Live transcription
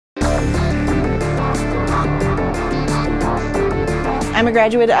I'm a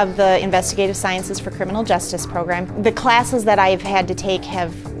graduate of the Investigative Sciences for Criminal Justice program. The classes that I've had to take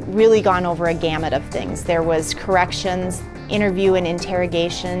have really gone over a gamut of things. There was corrections, interview and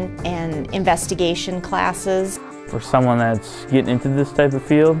interrogation, and investigation classes. For someone that's getting into this type of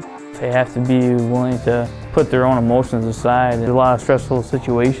field, they have to be willing to put their own emotions aside. There's a lot of stressful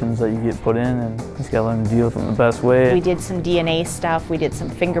situations that you get put in, and you just gotta learn to deal with them the best way. We did some DNA stuff, we did some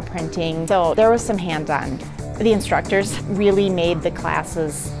fingerprinting, so there was some hands-on. The instructors really made the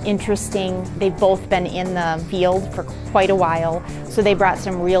classes interesting. They've both been in the field for quite a while, so they brought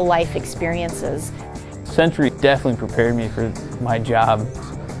some real-life experiences. Century definitely prepared me for my job.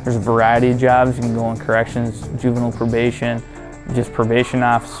 There's a variety of jobs. You can go in corrections, juvenile probation, just probation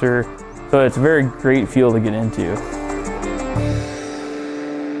officer. So it's a very great field to get into.